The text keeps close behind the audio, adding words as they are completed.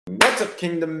What's up,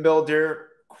 Kingdom Builder?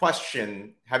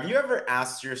 Question. Have you ever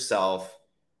asked yourself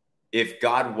if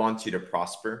God wants you to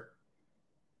prosper?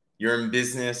 You're in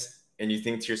business and you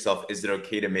think to yourself, is it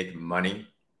okay to make money?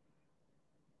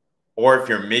 Or if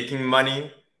you're making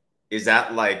money, is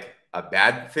that like a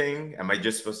bad thing? Am I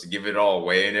just supposed to give it all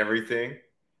away and everything?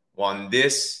 Well, in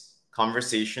this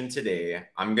conversation today,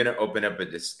 I'm going to open up a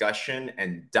discussion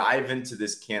and dive into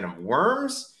this can of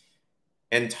worms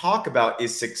and talk about,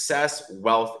 is success,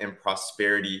 wealth, and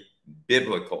prosperity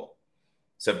biblical?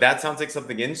 So if that sounds like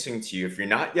something interesting to you, if you're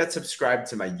not yet subscribed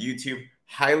to my YouTube,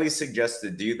 highly suggest to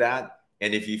do that.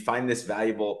 And if you find this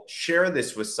valuable, share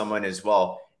this with someone as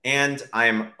well. And I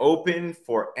am open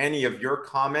for any of your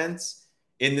comments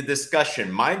in the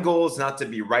discussion. My goal is not to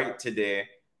be right today.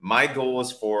 My goal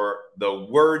is for the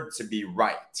word to be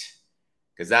right,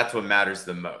 because that's what matters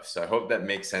the most. So I hope that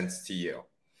makes sense to you.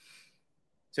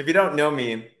 So if you don't know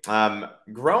me,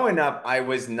 growing up, I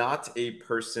was not a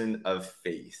person of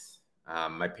faith.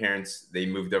 My parents, they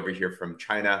moved over here from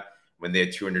China when they had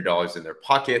 $200 in their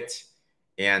pocket.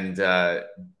 And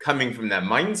coming from that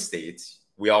mind state,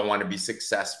 we all want to be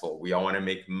successful. We all want to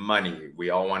make money. We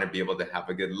all want to be able to have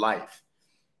a good life.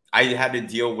 I had to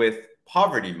deal with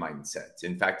poverty mindset.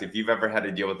 In fact, if you've ever had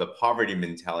to deal with a poverty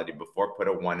mentality before, put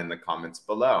a 1 in the comments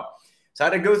below. So I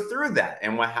had to go through that.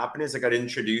 And what happened is I got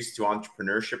introduced to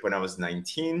entrepreneurship when I was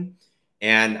 19.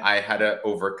 And I had to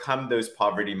overcome those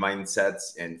poverty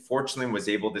mindsets, and fortunately was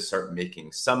able to start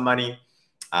making some money,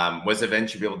 was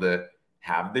eventually able to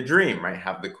have the dream, right?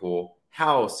 Have the cool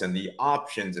house and the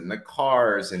options and the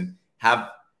cars and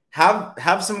have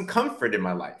some comfort in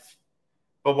my life.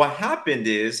 But what happened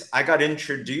is I got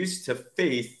introduced to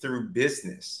faith through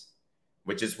business,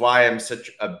 which is why I'm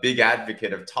such a big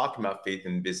advocate of talking about faith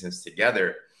and business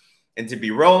together. And to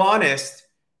be real honest,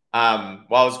 while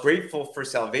I was grateful for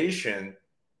salvation,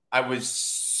 I was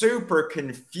super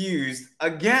confused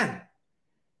again,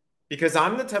 because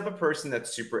I'm the type of person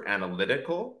that's super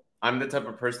analytical. I'm the type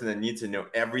of person that needs to know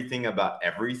everything about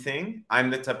everything. I'm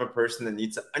the type of person that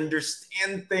needs to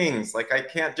understand things. Like, I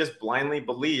can't just blindly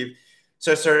believe.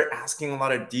 So I started asking a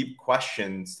lot of deep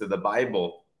questions to the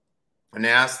Bible, and I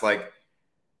asked, like,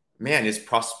 man, is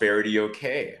prosperity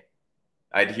okay?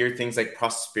 I'd hear things like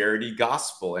prosperity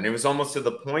gospel. And it was almost to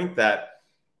the point that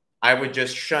I would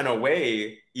just shun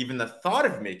away even the thought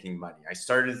of making money. I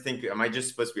started to think, am I just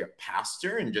supposed to be a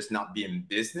pastor and just not be in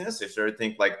business? I started to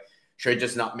think, like, should I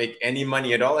just not make any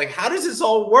money at all? Like, how does this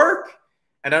all work?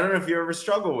 And I don't know if you ever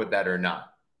struggle with that or not.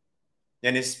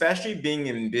 And especially being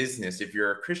in business, if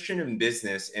you're a Christian in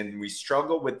business and we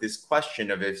struggle with this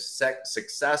question of if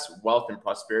success, wealth, and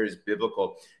prosperity is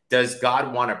biblical, does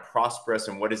God want to prosper us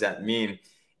and what does that mean?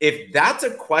 If that's a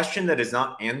question that is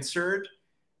not answered,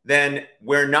 then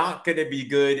we're not going to be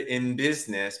good in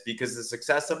business, because the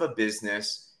success of a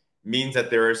business means that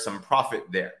there is some profit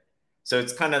there. So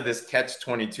it's kind of this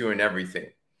catch-22 and everything.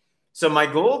 So my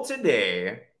goal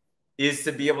today is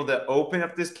to be able to open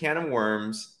up this can of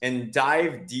worms and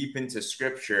dive deep into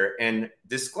scripture. And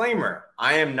disclaimer,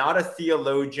 I am not a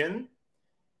theologian,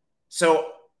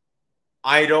 so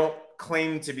I don't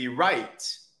claim to be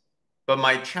right. But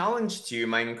my challenge to you,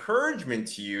 my encouragement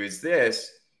to you is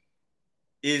this,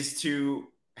 is to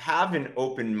have an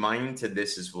open mind to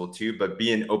this as well too, but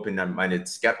be an open-minded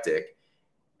skeptic.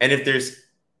 And if there's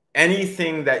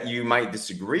anything that you might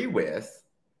disagree with,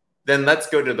 then let's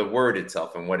go to the word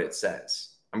itself and what it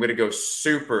says. I'm going to go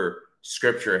super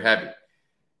scripture heavy.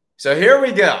 So here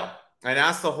we go. And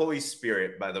ask the Holy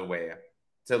Spirit, by the way,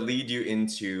 to lead you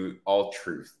into all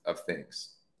truth of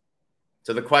things.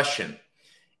 So the question,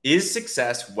 is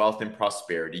success, wealth, and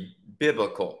prosperity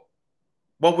biblical?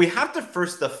 Well, we have to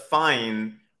first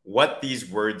define what these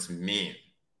words mean,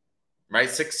 right?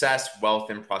 Success,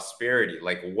 wealth, and prosperity.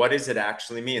 Like, what does it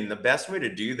actually mean? And the best way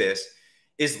to do this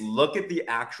is look at the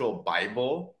actual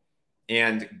Bible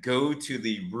and go to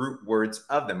the root words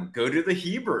of them. Go to the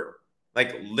Hebrew,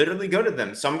 like literally go to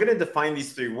them. So I'm going to define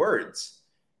these 3 words.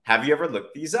 Have you ever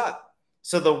looked these up?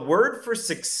 So the word for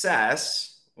success,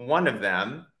 one of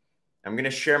them, I'm going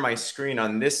to share my screen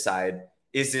on this side,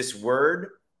 is this word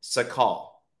sakal.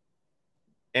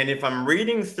 And if I'm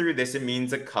reading through this, it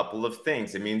means a couple of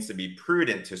things. It means to be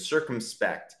prudent, to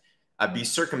circumspect, be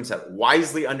circumspect,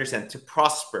 wisely understand, to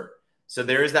prosper. So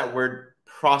there is that word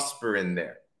prosper in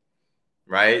there,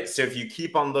 right? So if you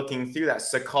keep on looking through that,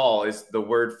 sakal is the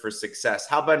word for success.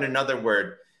 How about another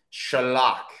word,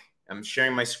 shalak? I'm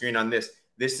sharing my screen on this.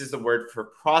 This is the word for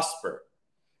prosper.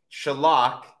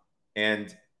 Shalak,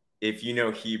 and if you know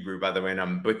Hebrew, by the way, and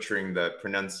I'm butchering the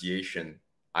pronunciation,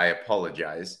 I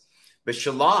apologize. But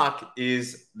shalak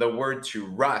is the word to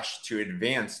rush, to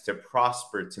advance, to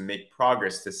prosper, to make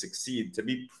progress, to succeed, to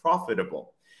be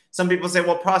profitable. Some people say,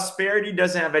 well, prosperity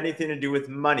doesn't have anything to do with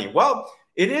money. Well,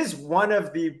 it is one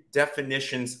of the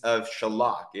definitions of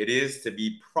shalak. It is to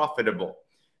be profitable.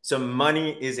 So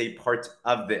money is a part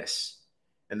of this.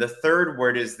 And the third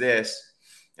word is this,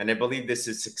 and I believe this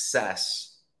is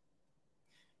success,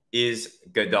 is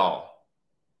gadol,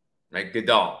 right?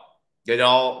 Gadol.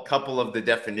 Gadol, couple of the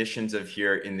definitions of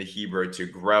here in the Hebrew: to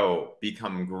grow,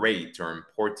 become great or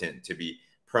important, to be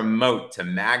promote, to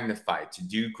magnify, to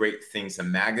do great things, to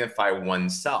magnify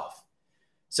oneself.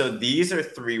 So these are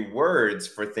three words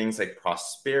for things like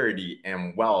prosperity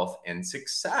and wealth and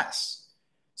success.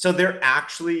 So they're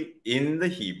actually in the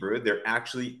Hebrew, they're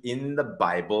actually in the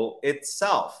Bible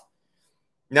itself.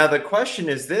 Now, the question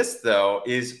is this, though,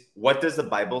 is what does the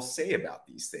Bible say about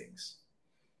these things?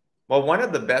 Well, one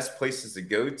of the best places to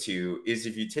go to is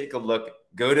if you take a look,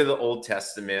 go to the Old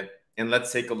Testament, and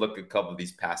let's take a look at a couple of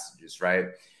these passages, right?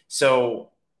 So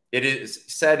it is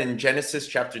said in Genesis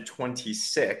chapter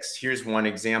 26, here's one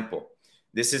example.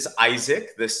 This is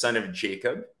Isaac, the son of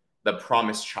Jacob, the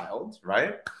promised child,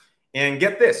 right? And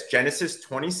get this, Genesis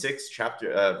 26,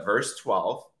 verse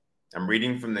 12. I'm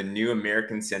reading from the New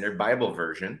American Standard Bible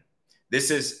version. This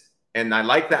is, and I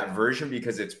like that version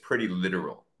because it's pretty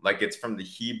literal. Like it's from the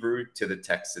Hebrew to the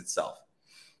text itself.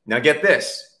 Now get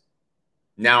this.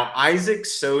 Now Isaac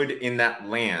sowed in that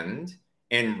land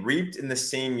and reaped in the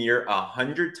same year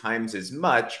 100 times as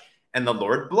much, and the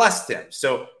Lord blessed him.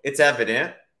 So it's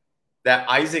evident that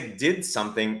Isaac did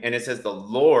something, and it says the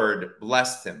Lord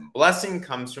blessed him. Blessing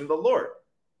comes from the Lord.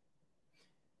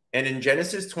 And in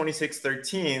Genesis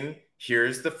 26:13,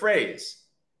 here's the phrase.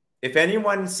 If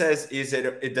anyone says,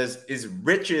 is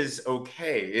riches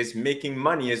okay? Is making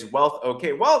money, is wealth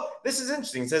okay? Well, this is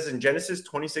interesting. It says in Genesis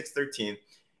 26:13,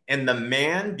 and the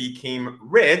man became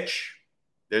rich,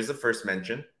 there's the first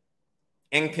mention,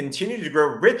 and continued to grow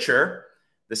richer,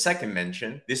 the second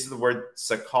mention. This is the word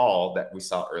sakal that we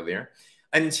saw earlier,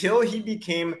 until he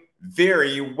became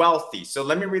very wealthy. So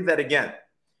let me read that again.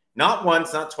 Not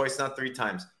once, not twice, not three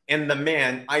times. And the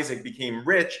man, Isaac, became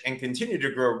rich and continued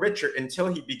to grow richer until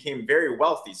he became very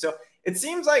wealthy. So it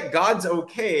seems like God's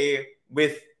okay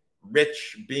with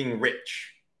rich being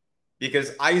rich,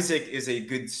 because Isaac is a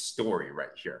good story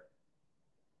right here.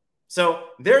 So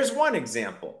there's one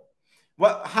example.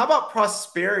 Well, how about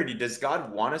prosperity? Does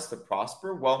God want us to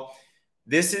prosper? Well,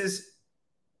 this is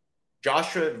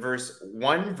Joshua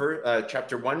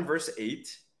chapter 1, verse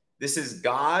 8. This is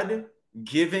God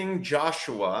giving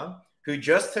Joshua, who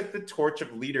just took the torch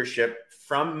of leadership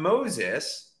from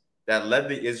Moses that led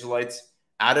the Israelites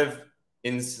out of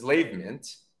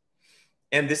enslavement.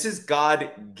 And this is God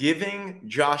giving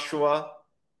Joshua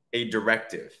a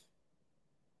directive.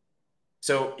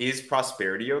 So is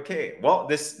prosperity okay? Well,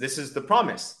 this is the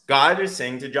promise. God is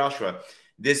saying to Joshua,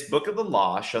 this book of the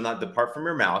law shall not depart from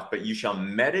your mouth, but you shall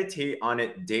meditate on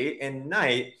it day and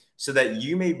night, so that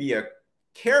you may be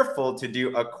careful to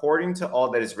do according to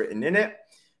all that is written in it.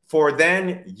 For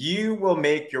then you will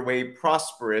make your way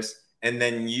prosperous, and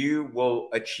then you will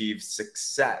achieve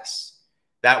success.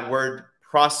 That word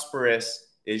prosperous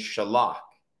is shalak.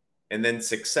 And then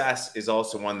success is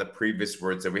also one of the previous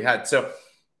words that we had. So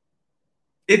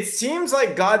it seems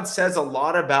like God says a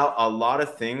lot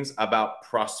of things about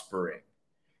prospering.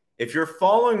 If you're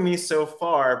following me so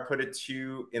far, put a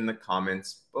 2 in the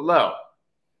comments below.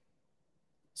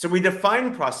 So we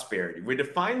define prosperity, we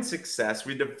define success,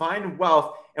 we define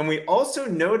wealth, and we also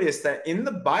notice that in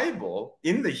the Bible,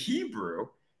 in the Hebrew,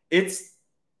 it's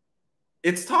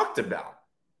talked about,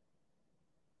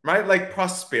 right? Like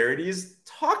prosperity is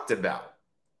talked about,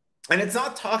 and it's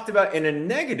not talked about in a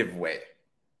negative way,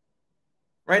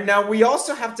 right? Now, we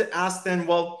also have to ask then,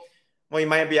 well, you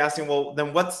might be asking, well,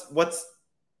 then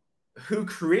who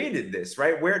created this,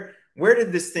 right? Where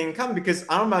did this thing come? Because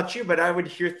I don't know about you, but I would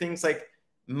hear things like,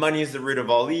 money is the root of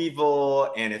all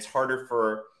evil, and it's harder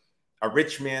for a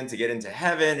rich man to get into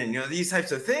heaven, and these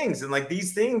types of things. And like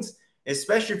these things,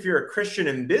 especially if you're a Christian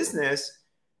in business,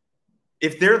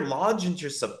 if they're lodged into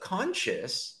your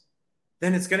subconscious,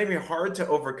 then it's going to be hard to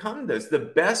overcome those. The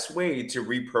best way to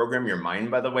reprogram your mind,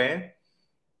 by the way,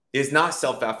 is not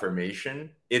self-affirmation,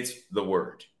 it's the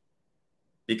word.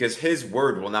 Because his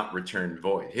word will not return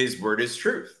void. His word is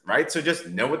truth, right? So just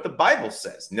know what the Bible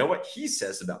says, know what he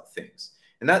says about things.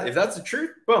 And that, if that's the truth,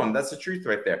 boom, that's the truth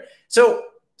right there. So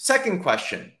second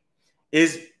question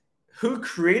is, who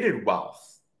created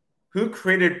wealth? Who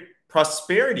created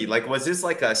prosperity? Like, was this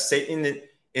like a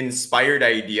Satan-inspired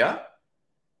idea?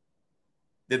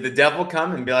 Did the devil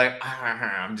come and be like,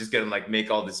 I'm just going to like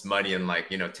make all this money and like,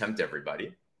 tempt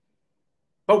everybody?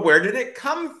 But where did it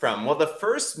come from? Well, the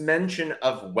first mention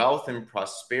of wealth and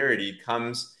prosperity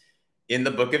comes in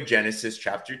the book of Genesis,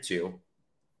 chapter 2.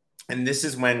 And this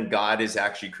is when God is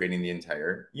actually creating the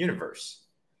entire universe.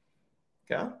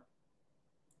 Okay?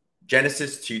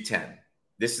 Genesis 2:10.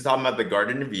 This is talking about the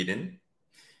Garden of Eden.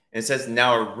 And it says,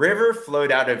 now a river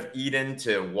flowed out of Eden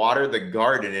to water the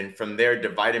garden, and from there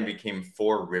divided and became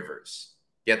 4 rivers.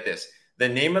 Get this. The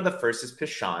name of the first is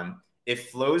Pishon. It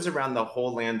flows around the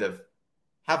whole land of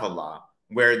Havilah,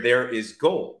 where there is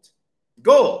gold.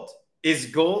 Gold. Is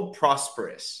gold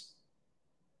prosperous?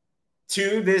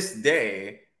 To this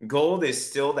day, gold is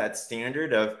still that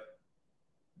standard of,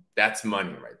 that's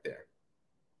money right there.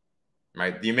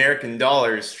 Right? The American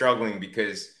dollar is struggling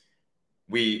because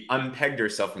we unpegged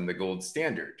ourselves from the gold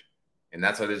standard. And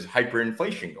that's why there's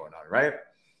hyperinflation going on, right?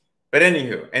 But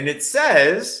anywho, and it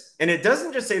says, and it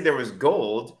doesn't just say there was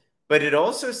gold, but it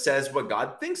also says what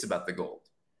God thinks about the gold,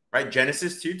 right?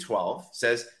 Genesis 2:12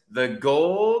 says, the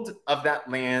gold of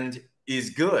that land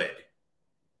is good.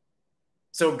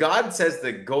 So God says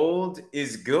the gold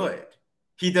is good.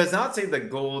 He does not say the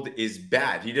gold is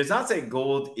bad. He does not say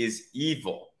gold is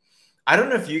evil. I don't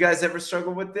know if you guys ever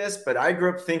struggled with this, but I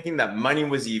grew up thinking that money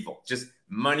was evil. Just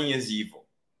money is evil.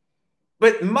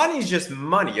 But money is just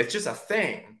money. It's just a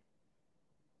thing.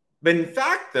 But in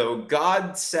fact, though,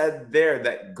 God said there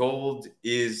that gold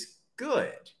is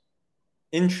good.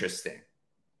 Interesting.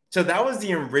 So that was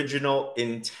the original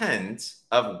intent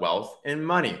of wealth and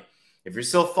money. If you're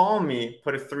still following me,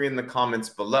 put a 3 in the comments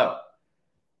below.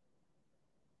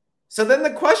 So then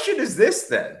the question is this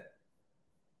then.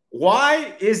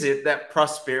 Why is it that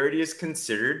prosperity is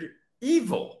considered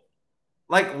evil?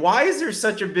 Like, why is there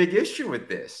such a big issue with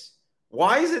this?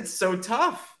 Why is it so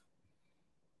tough?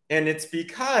 And it's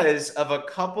because of a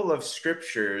couple of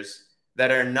scriptures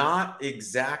that are not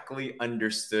exactly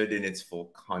understood in its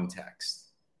full context.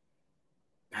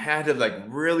 I had to like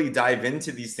really dive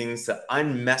into these things to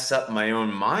unmess up my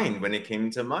own mind when it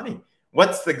came to money.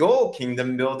 What's the goal,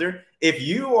 Kingdom Builder? If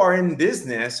you are in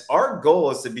business, our goal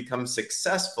is to become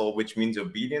successful, which means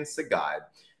obedience to God,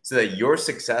 so that your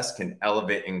success can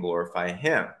elevate and glorify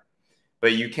Him.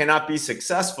 But you cannot be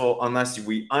successful unless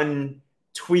we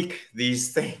untweak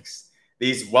these things,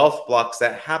 these wealth blocks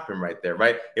that happen right there,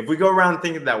 right? If we go around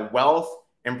thinking that wealth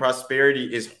and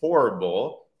prosperity is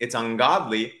horrible, it's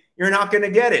ungodly, you're not going to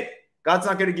get it. God's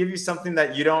not going to give you something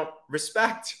that you don't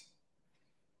respect.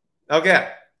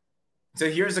 Okay. So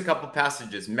here's a couple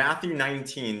passages. Matthew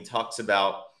 19 talks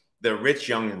about the rich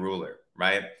young ruler,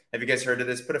 right? Have you guys heard of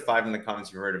this? Put a 5 in the comments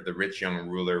if you've heard of the rich young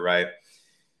ruler, right?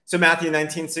 So Matthew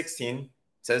 19:16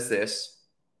 says this,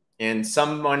 and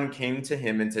someone came to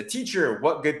him and said, teacher,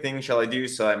 what good thing shall I do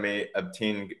so I may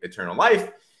obtain eternal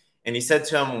life? And he said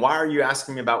to him, why are you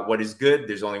asking me about what is good?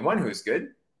 There's only one who is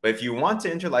good. But if you want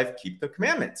to enter life, keep the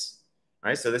commandments,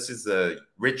 right? So this is the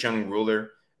rich young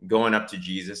ruler going up to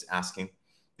Jesus asking.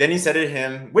 Then he said to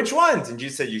him, which ones? And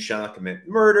Jesus said, you shall not commit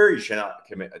murder, you shall not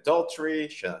commit adultery, you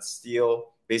shall not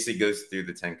steal. Basically goes through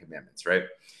the 10 commandments, right?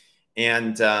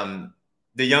 And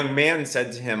the young man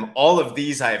said to him, all of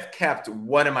these I have kept.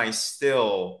 What am I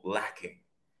still lacking?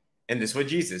 And this is what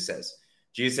Jesus says.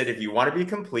 Jesus said, if you want to be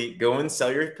complete, go and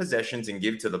sell your possessions and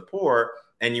give to the poor,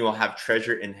 and you will have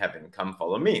treasure in heaven. Come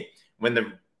follow me. When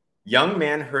the young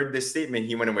man heard this statement,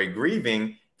 he went away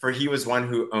grieving, for he was one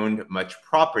who owned much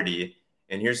property.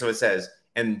 And here's what it says.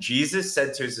 And Jesus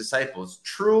said to his disciples,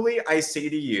 truly I say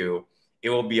to you, it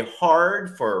will be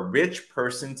hard for a rich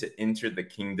person to enter the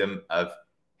kingdom of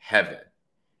heaven.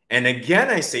 And again,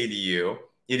 I say to you,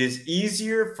 it is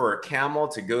easier for a camel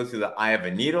to go through the eye of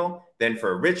a needle than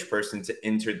for a rich person to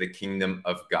enter the kingdom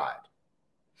of God.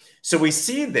 So we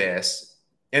see this,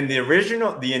 and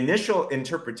the initial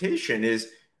interpretation is,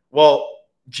 well,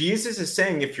 Jesus is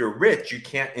saying if you're rich, you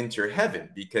can't enter heaven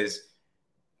because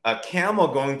a camel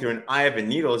going through an eye of a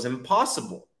needle is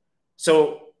impossible.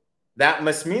 So that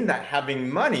must mean that having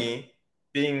money,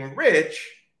 being rich,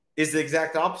 is the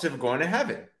exact opposite of going to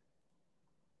heaven.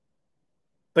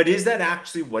 But is that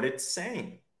actually what it's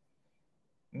saying?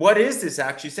 What is this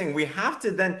actually saying? We have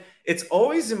to then, it's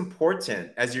always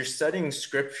important as you're studying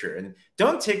scripture, and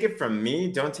don't take it from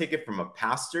me, don't take it from a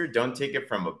pastor, don't take it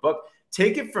from a book,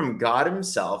 take it from God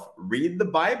himself, read the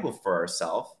Bible for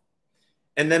ourselves,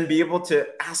 and then be able to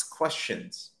ask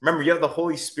questions. Remember, you have the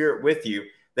Holy Spirit with you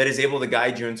that is able to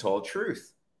guide you into all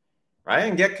truth, right?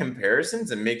 And get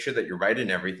comparisons and make sure that you're right in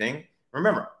everything.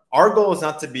 Remember, our goal is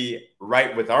not to be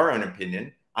right with our own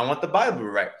opinion. I want the Bible to be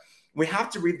right. We have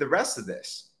to read the rest of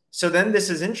this. So then this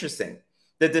is interesting.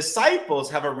 the disciples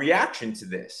have a reaction to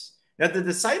this. Now, the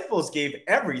disciples gave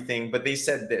everything, but they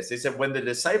said this. They said, when the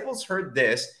disciples heard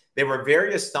this, they were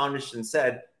very astonished and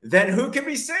said, then who can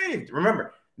be saved?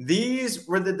 Remember, these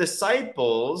were the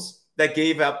disciples that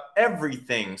gave up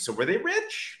everything. So were they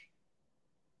rich?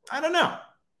 I don't know.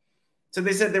 So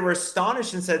they said they were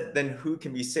astonished and said, then who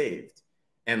can be saved?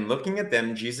 And looking at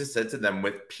them, Jesus said to them,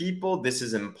 with people, this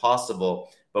is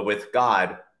impossible, but with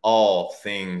God, all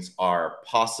things are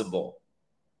possible.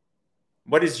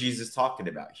 What is Jesus talking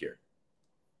about here?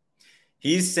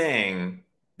 He's saying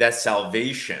that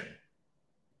salvation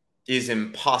is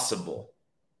impossible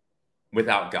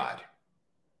without God.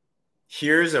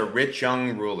 Here's a rich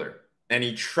young ruler, and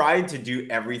he tried to do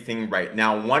everything right.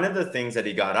 Now, one of the things that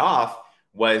he got off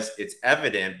was, it's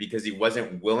evident, because he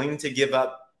wasn't willing to give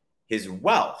up his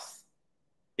wealth.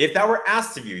 If that were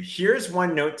asked of you, here's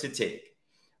one note to take.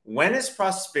 When is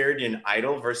prosperity an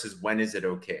idol versus when is it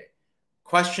okay?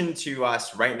 Question to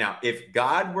us right now. If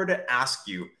God were to ask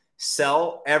you,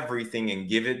 sell everything and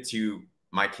give it to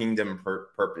my kingdom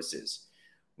purposes,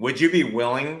 would you be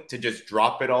willing to just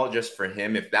drop it all just for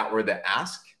him if that were the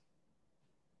ask?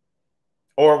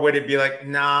 Or would it be like,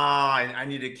 nah, I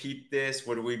need to keep this?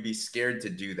 Would we be scared to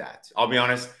do that? I'll be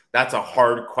honest, that's a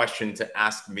hard question to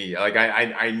ask me. Like,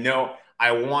 I know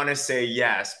I want to say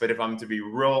yes, but if I'm to be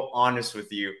real honest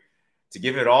with you, to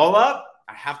give it all up,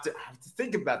 I have to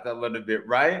think about that a little bit,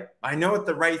 right? I know what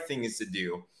the right thing is to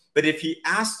do. But if he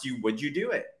asked you, would you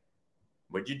do it?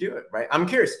 Would you do it, right? I'm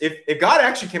curious. If God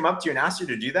actually came up to you and asked you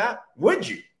to do that, would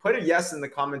you? Put a yes in the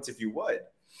comments if you would,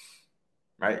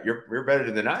 right? You're better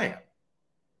than I am.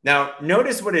 Now,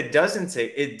 notice what it doesn't say.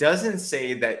 It doesn't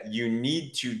say that you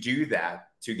need to do that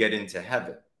to get into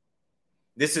heaven.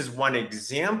 This is one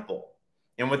example.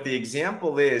 And what the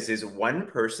example is one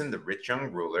person, the rich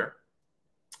young ruler,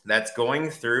 that's going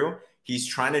through, he's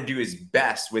trying to do his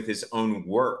best with his own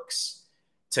works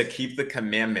to keep the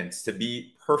commandments, to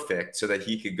be perfect so that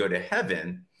he could go to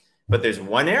heaven. But there's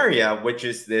one area, which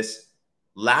is this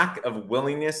lack of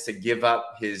willingness to give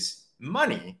up his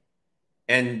money.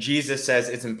 And Jesus says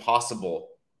it's impossible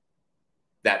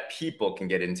that people can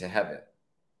get into heaven.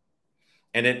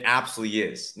 And it absolutely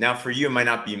is. Now, for you, it might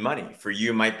not be money. For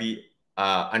you, it might be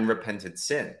unrepented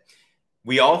sin.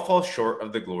 We all fall short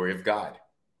of the glory of God.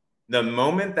 The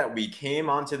moment that we came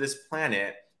onto this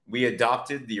planet, we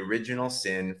adopted the original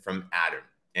sin from Adam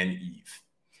and Eve.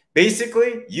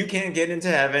 Basically, you can't get into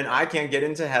heaven. I can't get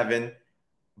into heaven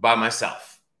by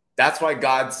myself. That's why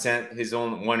God sent his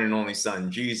own one and only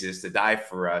son, Jesus, to die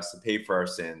for us, to pay for our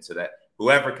sins, so that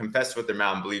whoever confesses with their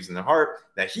mouth and believes in their heart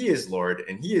that he is Lord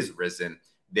and he is risen,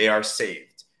 they are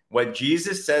saved. What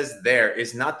Jesus says there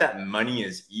is not that money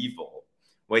is evil.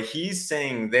 What he's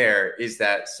saying there is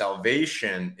that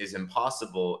salvation is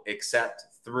impossible except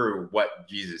through what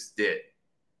Jesus did.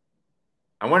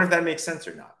 I wonder if that makes sense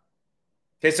or not.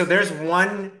 Okay, so there's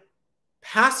one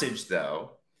passage,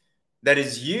 though, that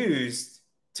is used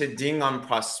to ding on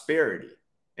prosperity.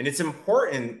 And it's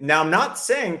important. Now, I'm not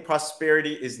saying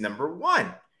prosperity is number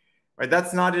one, right?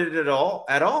 That's not it at all.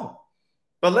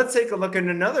 But let's take a look at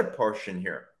another portion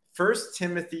here. 1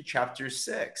 Timothy chapter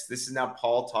 6. This is now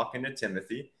Paul talking to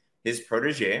Timothy, his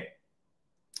protege.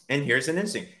 And here's an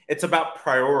interesting. It's about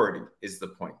priority is the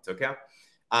point, okay?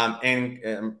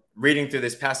 Reading through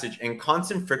this passage, and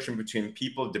constant friction between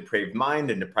people of depraved mind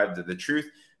and deprived of the truth,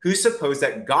 who suppose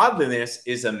that godliness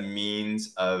is a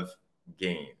means of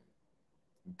gain.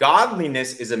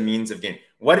 Godliness is a means of gain.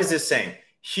 What is this saying?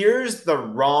 Here's the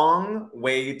wrong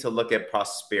way to look at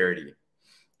prosperity.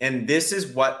 And this is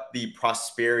what the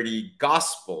prosperity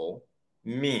gospel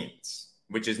means,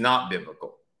 which is not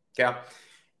biblical. Okay?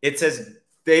 It says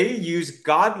they use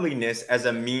godliness as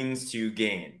a means to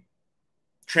gain.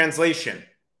 Translation: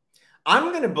 I'm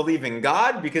going to believe in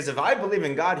God because if I believe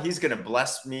in God, he's going to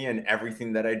bless me in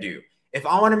everything that I do. If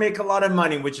I want to make a lot of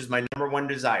money, which is my number one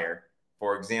desire,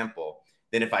 for example,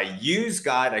 then if I use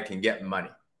God, I can get money.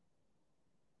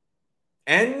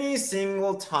 Any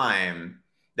single time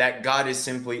that God is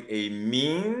simply a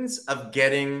means of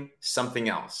getting something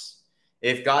else,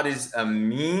 if God is a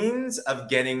means of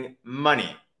getting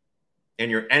money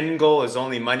and your end goal is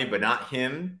only money but not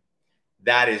him,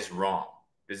 that is wrong.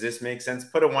 Does this make sense?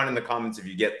 Put a 1 in the comments if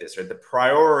you get this, right? The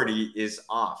priority is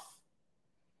off.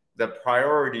 The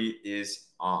priority is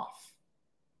off.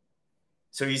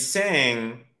 So he's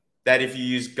saying that if you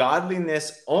use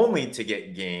godliness only to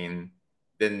get gain,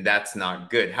 then that's not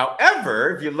good.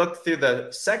 However, if you look through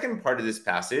the second part of this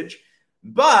passage,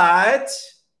 but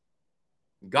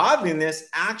godliness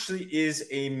actually is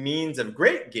a means of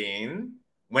great gain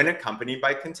when accompanied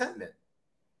by contentment.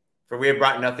 For we have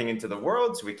brought nothing into the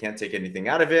world, so we can't take anything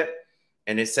out of it.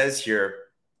 And it says here,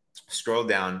 scroll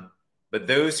down, but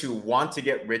those who want to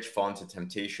get rich fall into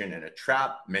temptation and a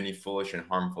trap, many foolish and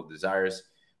harmful desires,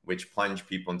 which plunge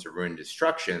people into ruin and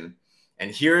destruction.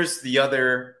 And here's the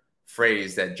other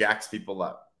phrase that jacks people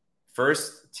up. 1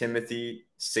 Timothy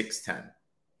 6:10.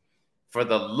 For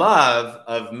the love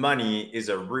of money is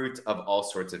a root of all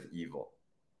sorts of evil.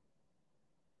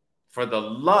 For the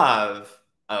love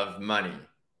of money.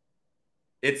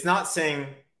 It's not saying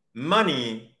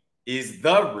money is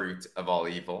the root of all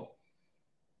evil.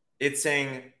 It's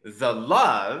saying the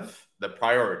love, the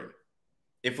priority.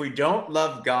 If we don't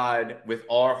love God with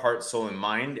all our heart, soul, and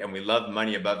mind, and we love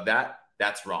money above that,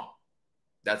 that's wrong.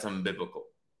 That's unbiblical.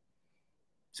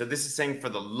 So this is saying for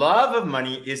the love of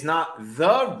money is not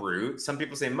the root. Some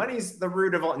people say money is the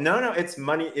root of all. No, it's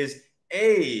money is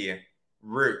a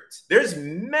root. There's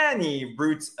many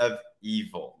roots of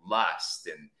evil, lust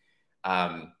and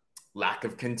lack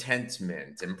of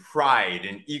contentment and pride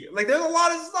and ego. Like there's a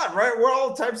lot of stuff, right? We're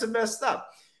all types of messed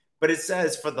up. But it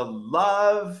says for the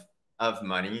love of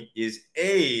money is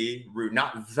a root,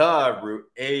 not the root,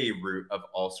 a root of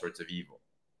all sorts of evil.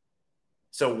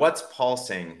 So what's Paul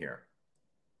saying here?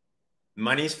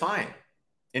 Money's fine.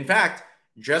 In fact,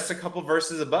 just a couple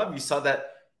verses above, you saw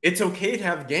that it's okay to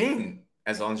have gain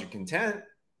as long as you're content.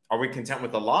 Are we content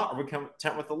with a lot? Or are we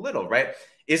content with a little, right?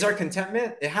 Is our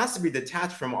contentment, it has to be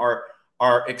detached from our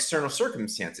external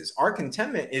circumstances. Our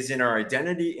contentment is in our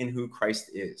identity in who Christ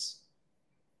is.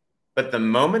 But the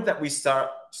moment that we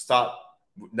start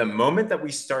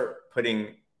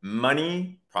putting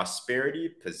money, prosperity,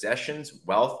 possessions,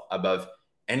 wealth above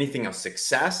anything else,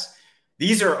 success,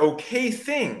 these are okay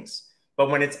things. But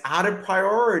when it's out of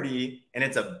priority and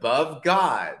it's above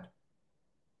God,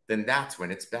 then that's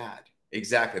when it's bad.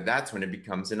 Exactly. That's when it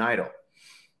becomes an idol.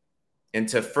 And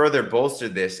to further bolster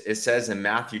this, it says in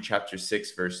Matthew chapter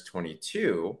 6, verse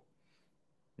 22,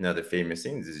 another famous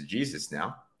thing. This is Jesus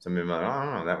now. Some people are like,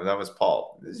 oh, no, that was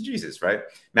Paul. This is Jesus, right?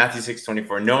 Matthew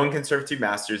 6:24. No one can serve two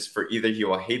masters, for either he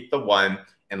will hate the one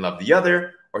and love the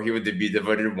other, or he would be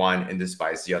devoted to one and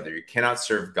despise the other. You cannot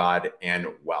serve God and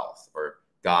wealth, or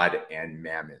God and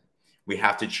mammon. We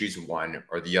have to choose one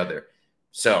or the other.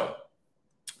 So,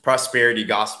 prosperity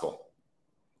gospel.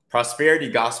 Prosperity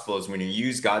gospel is when you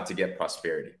use God to get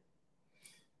prosperity.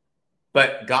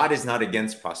 But God is not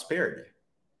against prosperity.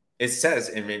 It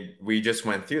says, we just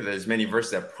went through, there's many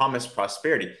verses that promise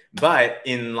prosperity, but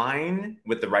in line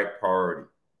with the right priority.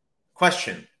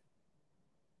 Question: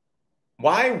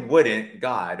 why wouldn't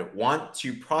God want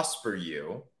to prosper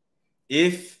you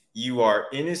if you are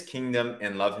in his kingdom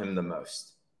and love him the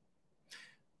most?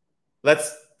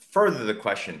 Let's further the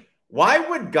question. Why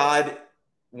would God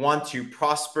want to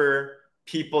prosper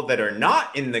people that are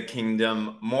not in the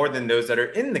kingdom more than those that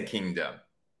are in the kingdom?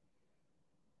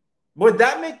 Would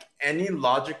that make any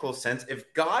logical sense?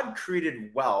 If God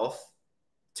created wealth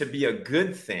to be a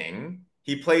good thing,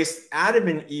 he placed Adam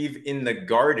and Eve in the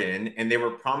garden and they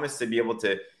were promised to be able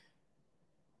to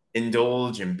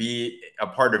indulge and be a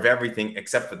part of everything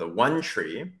except for the one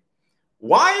tree.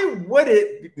 Why would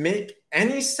it make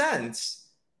any sense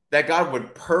that God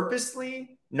would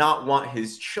purposely not want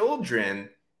his children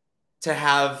to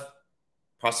have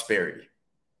prosperity?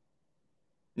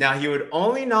 Now, he would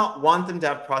only not want them to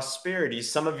have prosperity,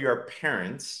 some of you are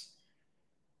parents,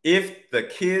 if the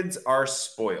kids are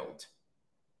spoiled.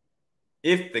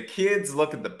 If the kids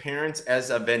look at the parents as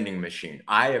a vending machine.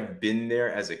 I have been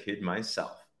there as a kid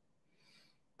myself.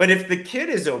 But if the kid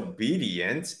is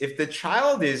obedient, if the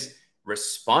child is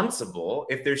responsible,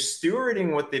 if they're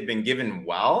stewarding what they've been given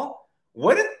well,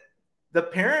 wouldn't the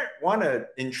parent want to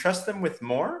entrust them with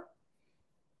more?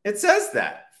 It says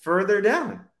that further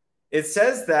down. It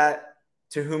says that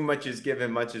to whom much is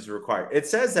given, much is required. It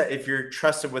says that if you're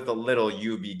trusted with a little,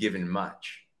 you'll be given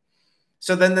much.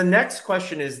 So then the next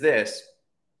question is this,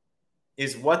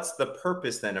 is what's the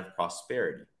purpose then of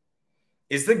prosperity?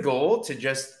 Is the goal to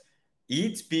just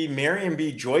eat, be merry, and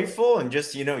be joyful and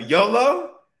just,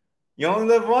 YOLO? You only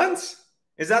live once?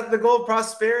 Is that the goal of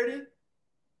prosperity?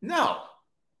 No.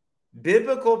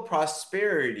 Biblical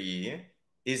prosperity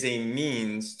is a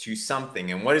means to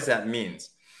something. And what does that mean?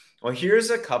 Well, here's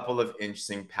a couple of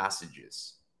interesting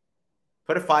passages.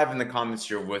 Put a 5 in the comments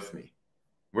you're with me.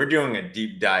 We're doing a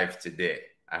deep dive today.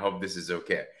 I hope this is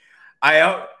okay.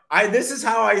 This is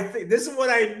how I think. This is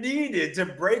what I needed to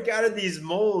break out of these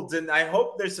molds. And I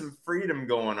hope there's some freedom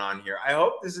going on here. I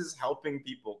hope this is helping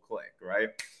people click, right?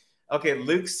 Okay,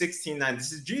 Luke 16:9.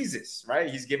 This is Jesus, right?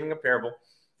 He's giving a parable.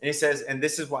 And he says, and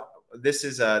this is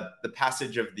the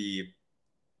passage of the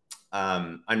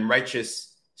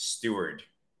unrighteous steward.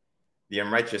 the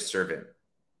unrighteous servant.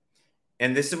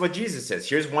 And this is what Jesus says.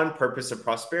 Here's one purpose of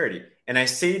prosperity. And I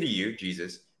say to you,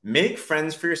 Jesus, make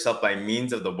friends for yourself by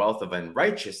means of the wealth of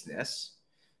unrighteousness,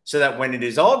 so that when it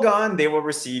is all gone, they will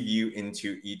receive you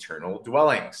into eternal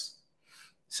dwellings.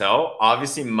 So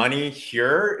obviously money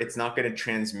here, it's not going to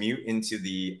transmute into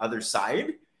the other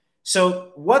side.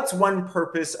 So what's one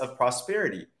purpose of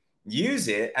prosperity? Use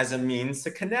it as a means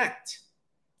to connect.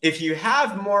 If you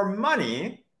have more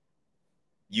money,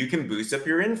 you can boost up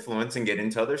your influence and get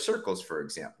into other circles, for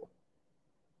example.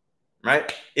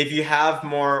 Right? If you have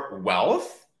more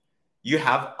wealth, you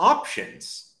have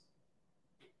options.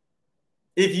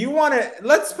 If you want to,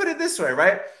 let's put it this way,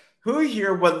 right? Who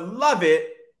here would love it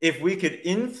if we could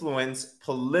influence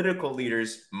political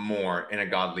leaders more in a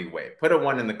godly way? Put a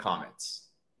 1 in the comments.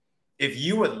 If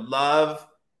you would love,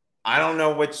 I don't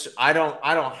know which, I don't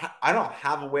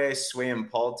have a way I sway in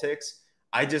politics.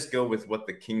 I just go with what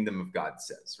the kingdom of God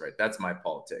says, right? That's my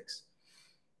politics.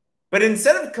 But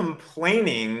instead of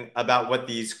complaining about what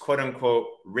these quote unquote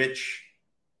rich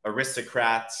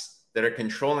aristocrats that are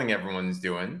controlling everyone's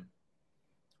doing,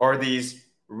 or these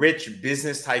rich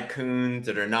business tycoons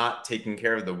that are not taking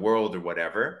care of the world or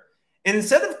whatever,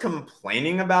 instead of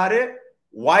complaining about it,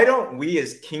 why don't we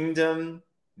as kingdom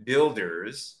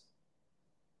builders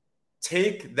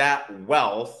take that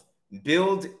wealth,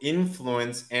 build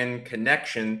influence and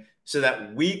connection so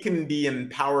that we can be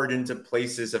empowered into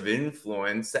places of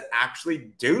influence to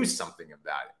actually do something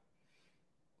about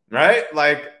it? Right?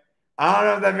 Like, I don't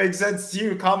know if that makes sense to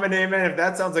you. Comment amen if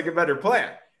that sounds like a better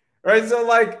plan. Right?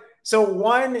 So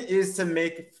one is to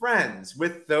make friends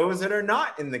with those that are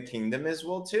not in the kingdom as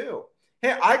well too.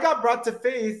 Hey, I got brought to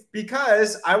faith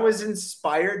because I was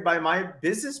inspired by my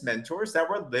business mentors that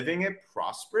were living a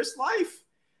prosperous life.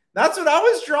 That's what I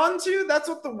was drawn to. That's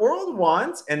what the world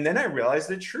wants. And then I realized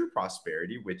the true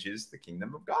prosperity, which is the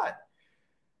kingdom of God.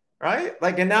 Right?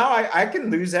 Like, and now I can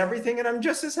lose everything and I'm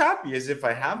just as happy as if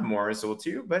I have more as well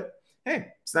too. But hey,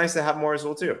 it's nice to have more as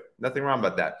well too. Nothing wrong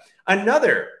about that.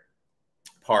 Another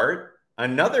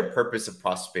purpose of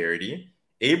prosperity,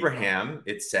 Abraham,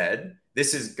 it said,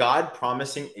 this is God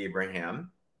promising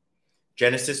Abraham,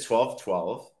 Genesis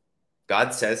 12:12.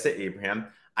 God says to Abraham,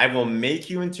 I will make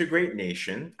you into a great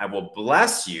nation. I will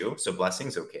bless you. So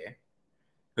blessing's okay.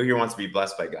 Who here wants to be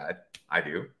blessed by God? I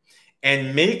do.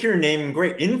 And make your name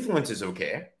great. Influence is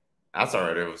okay. That's all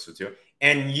right also too.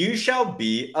 And you shall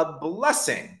be a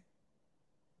blessing.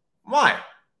 Why?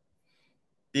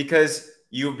 Because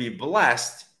you'll be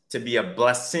blessed to be a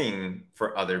blessing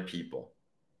for other people.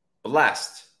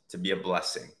 Blessed to be a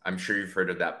blessing. I'm sure you've heard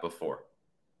of that before.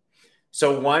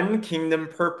 So one kingdom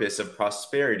purpose of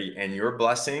prosperity and your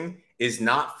blessing is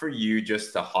not for you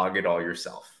just to hog it all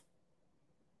yourself.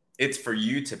 It's for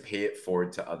you to pay it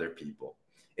forward to other people.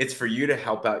 It's for you to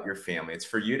help out your family. It's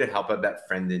for you to help out that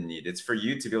friend in need. It's for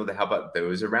you to be able to help out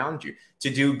those around you, to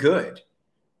do good.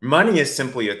 Money is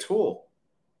simply a tool,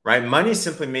 right? Money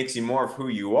simply makes you more of who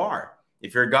you are.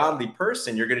 If you're a godly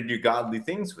person, you're going to do godly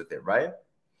things with it, right?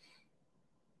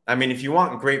 I mean, if you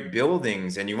want great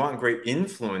buildings and you want great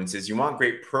influences, you want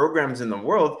great programs in the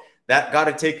world, that got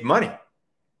to take money.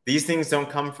 These things don't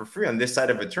come for free on this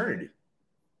side of eternity,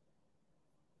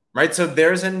 right? So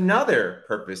there's another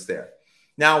purpose there.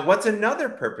 Now, what's another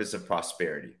purpose of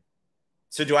prosperity?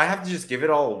 So do I have to just give it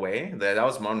all away? That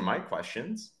was one of my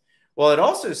questions. Well, it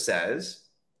also says,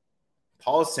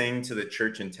 Paul is saying to the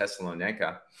church in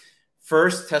Thessalonica,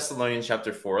 1 Thessalonians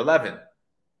chapter 4:11.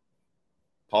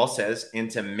 Paul says,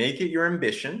 and to make it your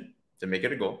ambition, to make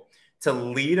it a goal, to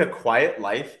lead a quiet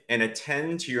life and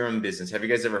attend to your own business. Have you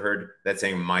guys ever heard that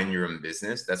saying, mind your own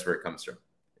business? That's where it comes from.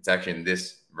 It's actually in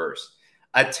this verse.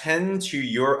 Attend to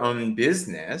your own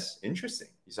business. Interesting.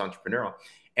 He's entrepreneurial.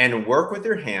 And work with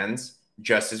your hands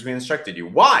just as we instructed you.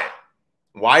 Why?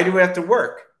 Why do we have to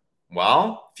work?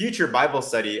 Well, future Bible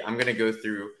study, I'm going to go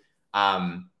through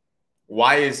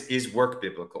why is work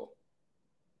biblical?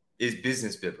 Is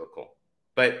business biblical?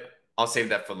 But I'll save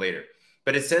that for later.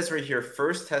 But it says right here,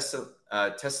 1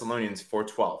 Thessalonians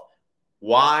 4:12.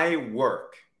 Why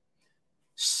work?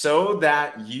 So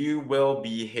that you will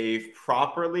behave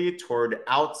properly toward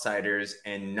outsiders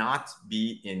and not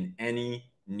be in any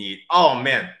need. Oh,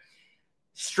 man.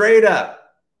 Straight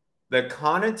up, the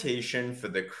connotation for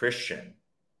the Christian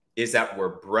is that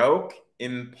we're broke,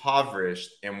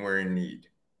 impoverished, and we're in need.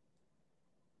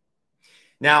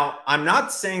 Now, I'm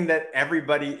not saying that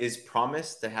everybody is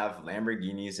promised to have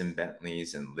Lamborghinis and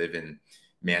Bentleys and live in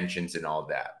mansions and all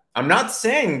that. I'm not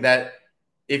saying that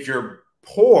if you're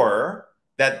poor,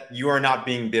 that you are not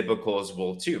being biblical as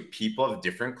well too. People have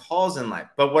different calls in life.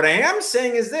 But what I am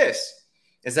saying is this,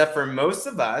 is that for most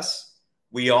of us,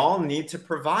 We all need to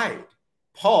provide.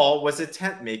 Paul was a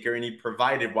tent maker and he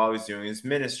provided while he was doing his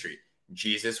ministry.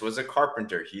 Jesus was a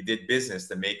carpenter. He did business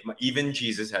to make money. Even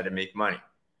Jesus had to make money.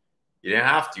 He didn't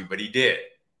have to, but he did.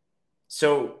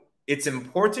 So it's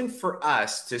important for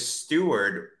us to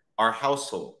steward our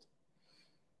household.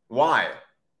 Why?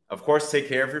 Of course, take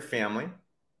care of your family,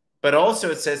 but also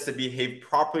it says to behave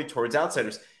properly towards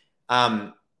outsiders.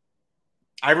 I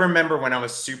remember when I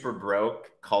was super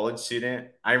broke, college student,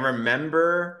 I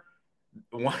remember,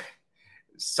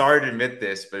 sorry to admit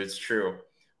this, but it's true.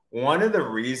 One of the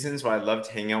reasons why I loved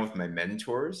hanging out with my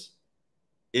mentors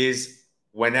is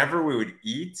whenever we would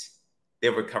eat, they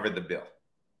would cover the bill.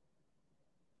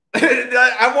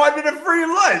 I wanted a free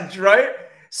lunch, right?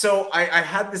 So I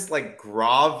had this like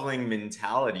groveling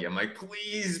mentality. I'm like,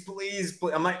 please, please,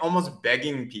 please. I'm like almost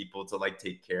begging people to like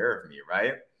take care of me,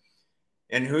 right?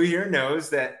 And who here knows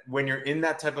that when you're in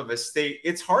that type of a state,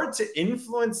 it's hard to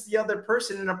influence the other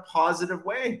person in a positive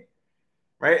way,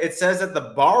 right? It says that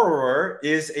the borrower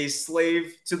is a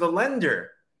slave to the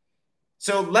lender.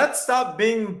 So let's stop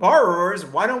being borrowers.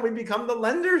 Why don't we become the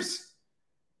lenders?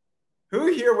 Who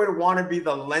here would want to be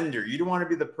the lender? You don't want to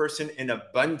be the person in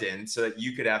abundance so that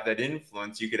you could have that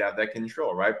influence, you could have that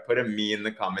control, right? Put a me in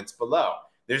the comments below.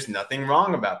 There's nothing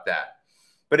wrong about that.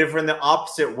 But if we're in the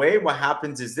opposite way, what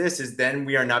happens is then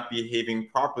we are not behaving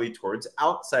properly towards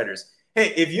outsiders.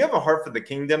 Hey, if you have a heart for the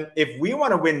kingdom, if we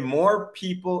want to win more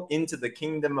people into the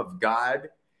kingdom of God,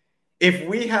 if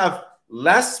we have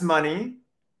less money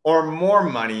or more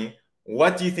money,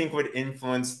 what do you think would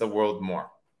influence the world more?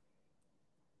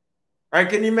 Right?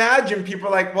 Can you imagine people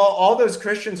are like, well, all those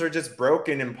Christians are just broke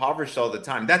and impoverished all the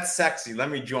time. That's sexy.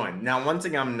 Let me join. Now, one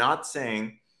thing I'm not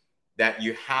saying that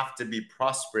you have to be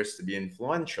prosperous to be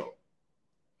influential.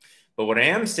 But what I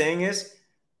am saying is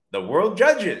the world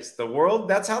judges. The world,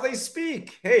 that's how they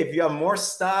speak. Hey, if you have more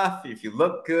stuff, if you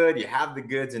look good, you have the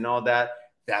goods and all that,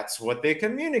 that's what they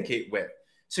communicate with.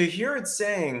 So here it's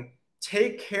saying,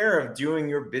 take care of doing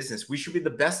your business. We should be the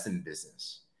best in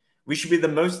business. We should be the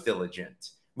most diligent.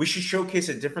 We should showcase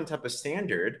a different type of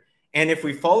standard. And if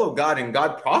we follow God and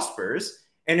God prospers,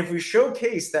 and if we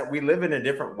showcase that we live in a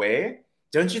different way,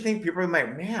 don't you think people are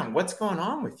like, man, what's going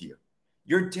on with you?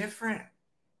 You're different.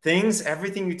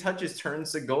 Everything you touch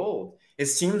turns to gold. It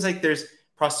seems like there's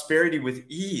prosperity with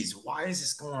ease. Why is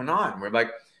this going on? We're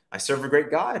like, I serve a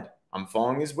great God. I'm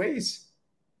following his ways.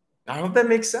 I hope that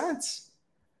makes sense.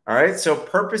 All right. So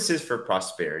purposes for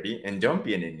prosperity, and don't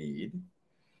be in a need.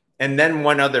 And then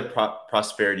one other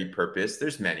prosperity purpose,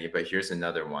 there's many, but here's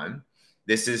another one.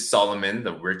 This is Solomon,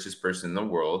 the richest person in the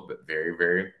world, but very,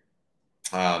 very,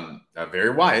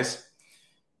 very wise.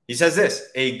 He says this: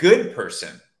 a good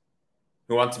person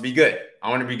who wants to be good. I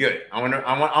want to be good. I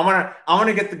want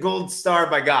to get the gold star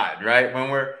by God, right?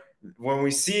 When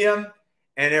we see him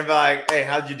and they're like, hey,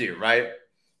 how'd you do, right?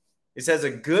 It says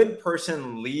a good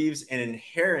person leaves an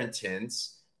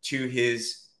inheritance to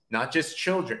his, not just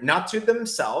children, not to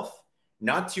themselves,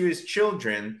 not to his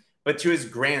children, but to his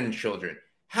grandchildren.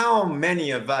 How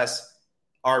many of us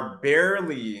are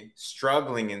barely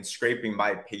struggling and scraping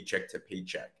by paycheck to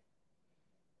paycheck?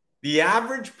 The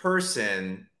average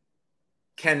person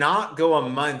cannot go a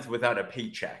month without a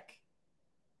paycheck,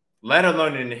 let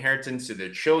alone an inheritance to their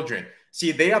children.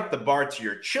 See, they up the bar to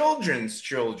your children's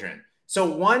children. So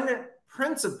one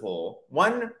principle,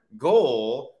 one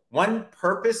goal, one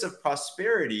purpose of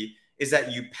prosperity is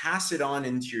that you pass it on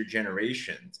into your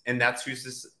generations. And that's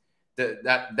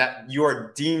that you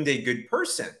are deemed a good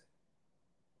person.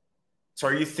 So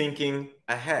are you thinking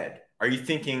ahead? Are you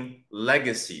thinking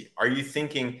legacy? Are you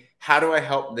thinking, how do I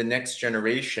help the next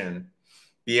generation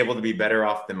be able to be better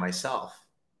off than myself?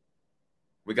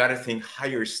 We got to think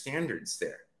higher standards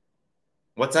there.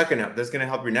 What's that going to help? That's going to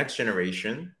help your next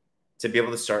generation to be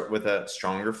able to start with a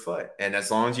stronger foot. And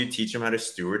as long as you teach them how to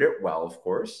steward it well, of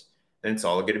course, then it's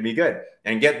all going to be good.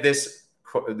 And get this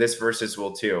verse as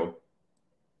well too.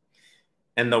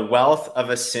 And the wealth of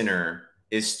a sinner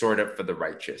is stored up for the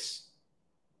righteous.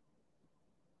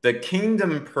 The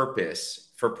kingdom purpose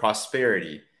for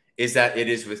prosperity is that it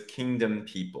is with kingdom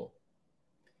people.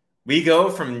 We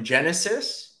go from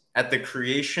Genesis at the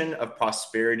creation of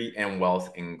prosperity and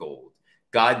wealth and gold.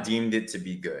 God deemed it to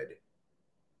be good.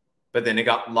 But then it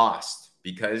got lost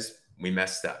because we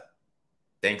messed up.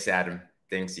 Thanks, Adam.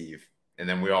 Thanks, Eve. And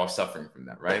then we're all suffering from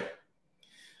that, right?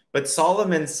 But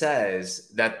Solomon says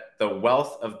that the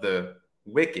wealth of the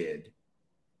wicked,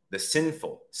 the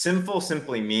sinful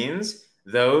simply means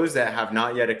those that have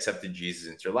not yet accepted Jesus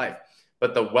into their life.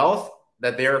 But the wealth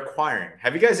that they're acquiring.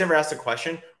 Have you guys ever asked a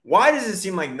question? Why does it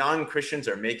seem like non-Christians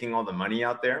are making all the money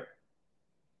out there?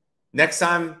 Next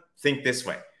time, think this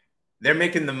way. They're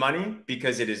making the money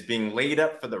because it is being laid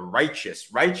up for the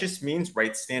righteous. Righteous means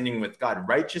right standing with God.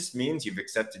 Righteous means you've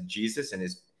accepted Jesus and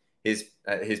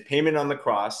his payment on the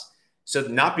cross. So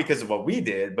not because of what we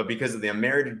did, but because of the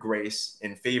unmerited grace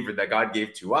and favor that God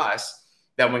gave to us,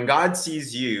 that when God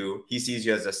sees you, he sees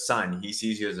you as a son. He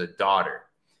sees you as a daughter.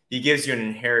 He gives you an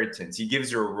inheritance. He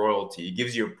gives you a royalty. He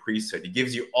gives you a priesthood. He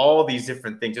gives you all these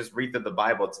different things. Just read through the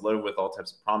Bible. It's loaded with all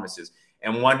types of promises.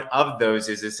 And one of those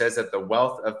is it says that the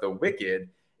wealth of the wicked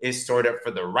is stored up for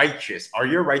the righteous. Are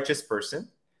you a righteous person?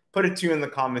 Put a 2 in the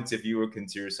comments if you would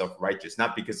consider yourself righteous,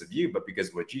 not because of you, but because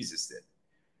of what Jesus did.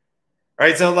 All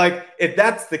right, so like, if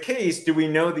that's the case, do we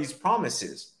know these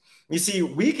promises? You see,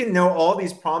 we can know all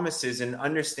these promises and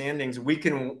understandings. We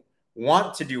can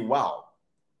want to do well.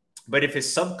 But if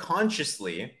it's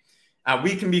subconsciously,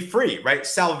 we can be free, right?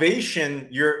 Salvation,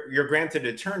 you're granted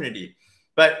eternity.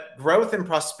 But growth and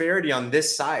prosperity on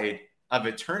this side of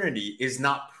eternity is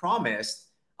not promised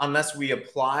unless we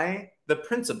apply the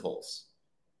principles,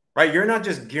 right? You're not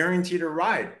just guaranteed a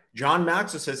ride. John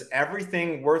Maxwell says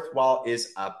everything worthwhile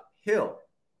is uphill.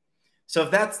 So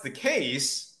if that's the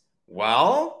case,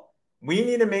 well, we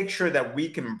need to make sure that we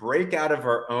can break out of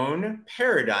our own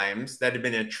paradigms that have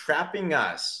been entrapping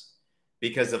us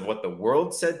because of what the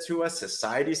world said to us,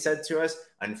 society said to us.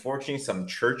 Unfortunately, some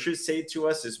churches say to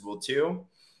us as well too.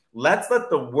 Let's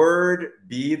let the word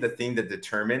be the thing that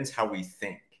determines how we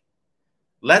think.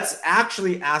 Let's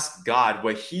actually ask God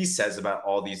what he says about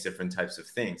all these different types of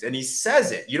things. And he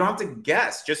says it. You don't have to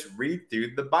guess. Just read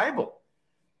through the Bible.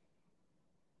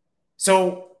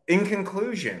 So in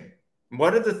conclusion,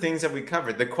 what are the things that we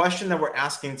covered? The question that we're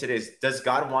asking today is, does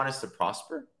God want us to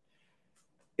prosper?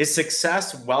 Is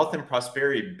success, wealth, and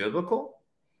prosperity biblical?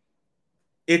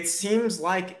 It seems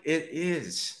like it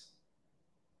is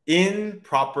in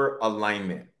proper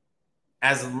alignment.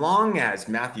 As long as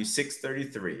Matthew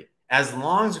 6:33, as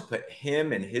long as we put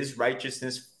him and his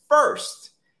righteousness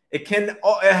first, it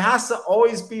has to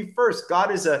always be first.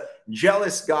 God is a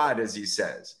jealous God, as he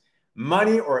says.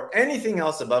 Money or anything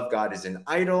else above God is an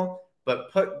idol,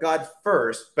 but put God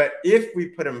first. But if we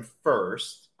put him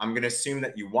first, I'm going to assume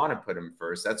that you want to put him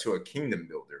first. That's who a kingdom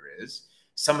builder is.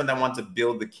 Someone that wants to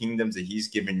build the kingdoms that he's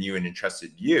given you and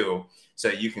entrusted you so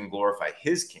that you can glorify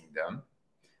his kingdom.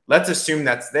 Let's assume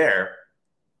that's there.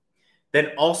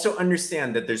 Then also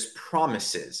understand that there's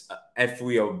promises. If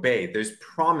we obey, there's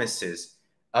promises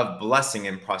of blessing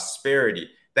and prosperity,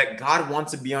 that God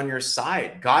wants to be on your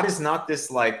side. God is not this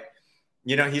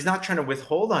he's not trying to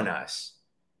withhold on us.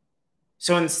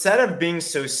 So instead of being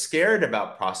so scared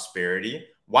about prosperity,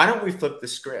 why don't we flip the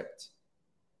script?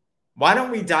 Why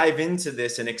don't we dive into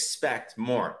this and expect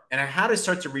more? And I had to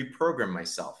start to reprogram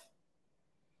myself.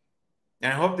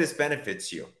 And I hope this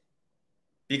benefits you.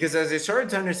 Because as I started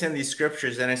to understand these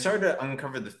scriptures and I started to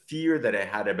uncover the fear that I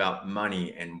had about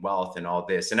money and wealth and all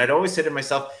this, and I'd always say to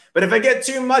myself, but if I get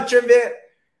too much of it,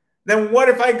 then what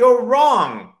if I go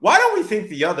wrong? Why don't we think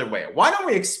the other way? Why don't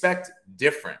we expect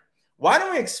different? Why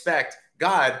don't we expect,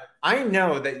 God, I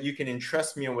know that you can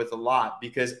entrust me with a lot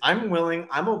because I'm willing,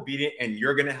 I'm obedient, and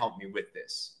you're going to help me with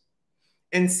this.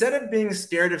 Instead of being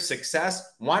scared of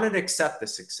success, why not accept the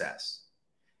success?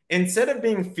 Instead of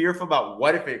being fearful about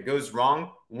what if it goes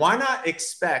wrong, why not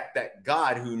expect that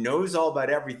God, who knows all about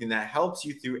everything, that helps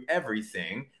you through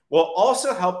everything, will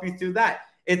also help you through that?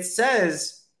 It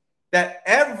says that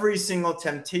every single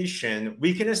temptation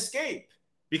we can escape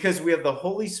because we have the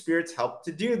Holy Spirit's help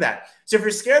to do that. So if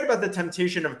you're scared about the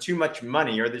temptation of too much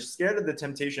money, or they're scared of the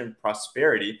temptation of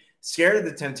prosperity, scared of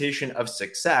the temptation of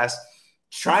success,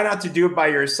 try not to do it by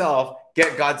yourself.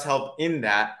 Get God's help in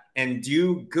that and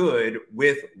do good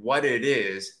with what it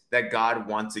is that God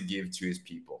wants to give to his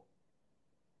people.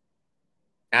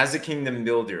 As a kingdom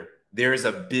builder, there is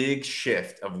a big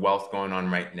shift of wealth going on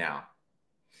right now.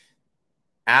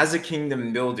 As a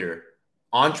kingdom builder,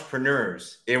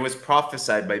 entrepreneurs, it was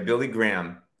prophesied by Billy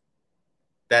Graham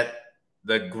that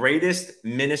the greatest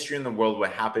ministry in the world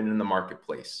would happen in the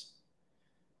marketplace.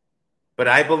 But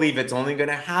I believe it's only going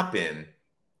to happen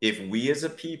if we as a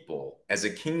people, as a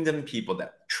kingdom people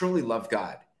that truly love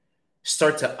God,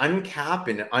 start to uncap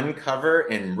and uncover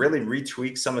and really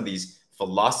retweak some of these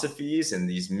philosophies and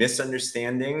these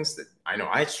misunderstandings that I know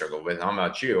I struggle with. How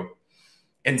about you?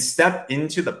 And step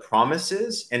into the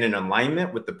promises and in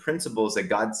alignment with the principles that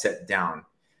God set down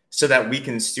so that we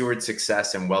can steward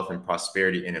success and wealth and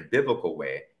prosperity in a biblical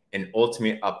way and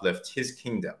ultimately uplift his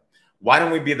kingdom. Why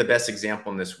don't we be the best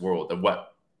example in this world of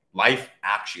what life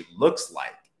actually looks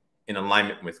like in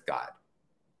alignment with God?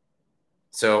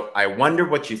 So I wonder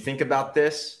what you think about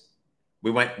this.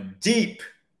 We went deep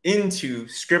into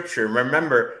scripture.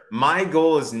 Remember, my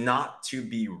goal is not to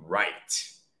be right.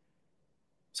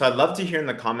 So I'd love to hear in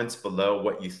the comments below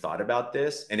what you thought about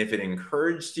this. And if it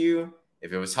encouraged you,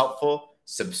 if it was helpful,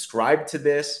 subscribe to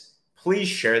this. Please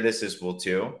share this as well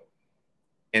too.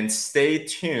 And stay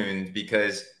tuned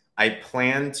because I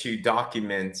plan to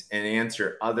document and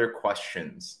answer other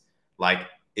questions like,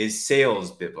 is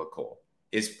sales biblical?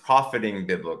 Is profiting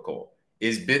biblical?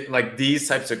 Like these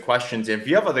types of questions. And if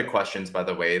you have other questions, by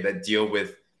the way, that deal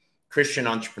with Christian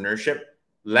entrepreneurship,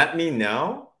 let me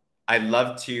know. I'd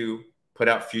love to put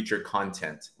out future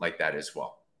content like that as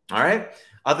well. All right.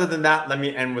 Other than that, let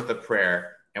me end with a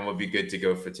prayer and we'll be good to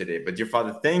go for today. But dear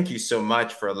Father, thank you so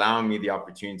much for allowing me the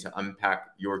opportunity to unpack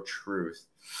your truth.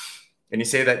 And you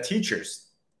say that teachers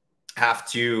have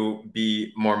to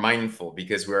be more mindful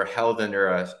because we're held under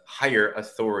a higher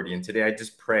authority. And today I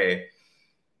just pray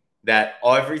that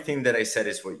everything that I said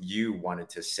is what you wanted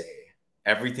to say.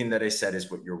 Everything that I said is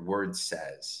what your word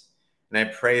says. And I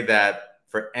pray that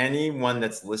for anyone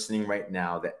that's listening right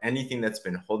now, that anything that's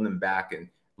been holding them back in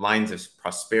lines of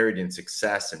prosperity and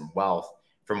success and wealth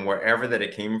from wherever that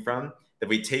it came from, that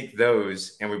we take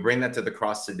those and we bring that to the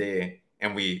cross today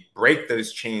and we break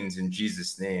those chains in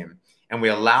Jesus' name. And we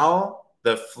allow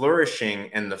the flourishing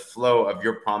and the flow of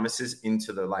your promises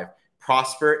into their life.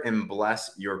 Prosper and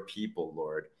bless your people,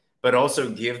 Lord, but also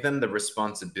give them the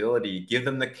responsibility, give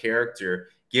them the character,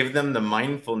 give them the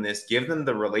mindfulness, give them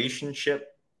the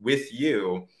relationship with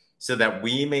you so that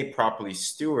we may properly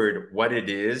steward what it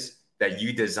is that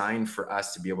you designed for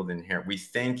us to be able to inherit. We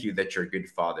thank you that you're a good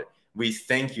Father. We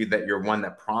thank you that you're one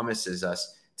that promises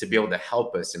us to be able to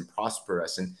help us and prosper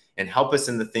us and help us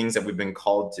in the things that we've been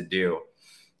called to do.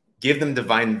 Give them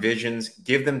divine visions,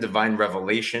 give them divine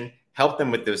revelation, help them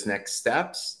with those next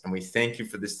steps. And we thank you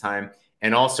for this time.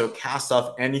 And also cast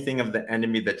off anything of the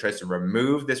enemy that tries to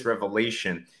remove this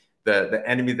revelation, the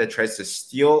enemy that tries to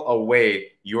steal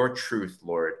away your truth,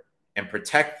 Lord, and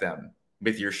protect them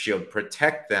with your shield,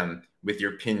 protect them with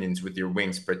your pinions, with your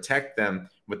wings, protect them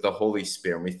with the Holy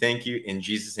Spirit. And we thank you in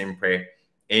Jesus' name, pray.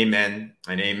 Amen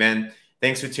and amen.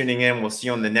 Thanks for tuning in. We'll see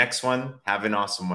you on the next one. Have an awesome one.